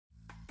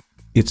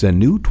It's a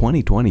new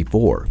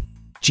 2024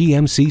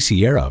 GMC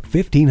Sierra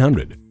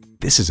 1500.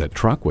 This is a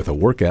truck with a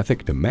work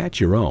ethic to match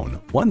your own,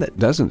 one that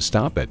doesn't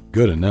stop at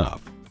good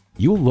enough.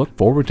 You'll look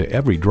forward to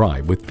every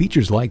drive with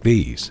features like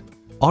these: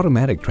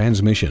 automatic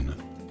transmission,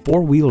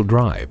 four-wheel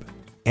drive,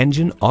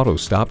 engine auto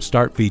stop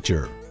start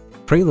feature,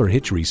 trailer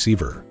hitch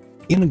receiver,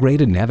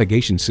 integrated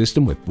navigation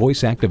system with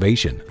voice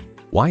activation,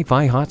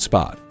 Wi-Fi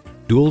hotspot,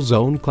 dual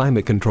zone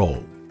climate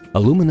control,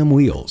 aluminum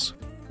wheels,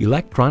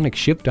 electronic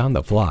shift on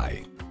the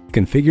fly,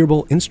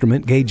 configurable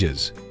instrument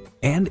gauges,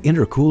 and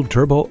intercooled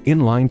turbo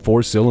inline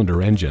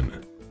 4-cylinder engine.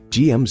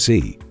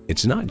 GMC,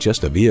 it's not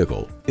just a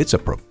vehicle, it's a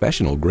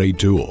professional grade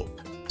tool.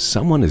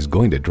 Someone is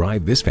going to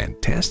drive this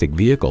fantastic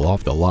vehicle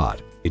off the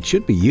lot. It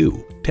should be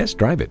you. Test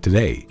drive it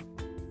today.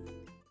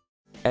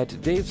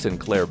 At Dave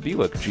Sinclair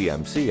Buick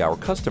GMC, our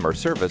customer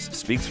service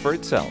speaks for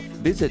itself.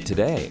 Visit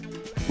today.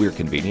 We're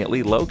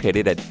conveniently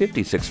located at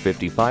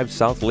 5655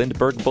 South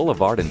Lindbergh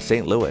Boulevard in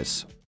St. Louis.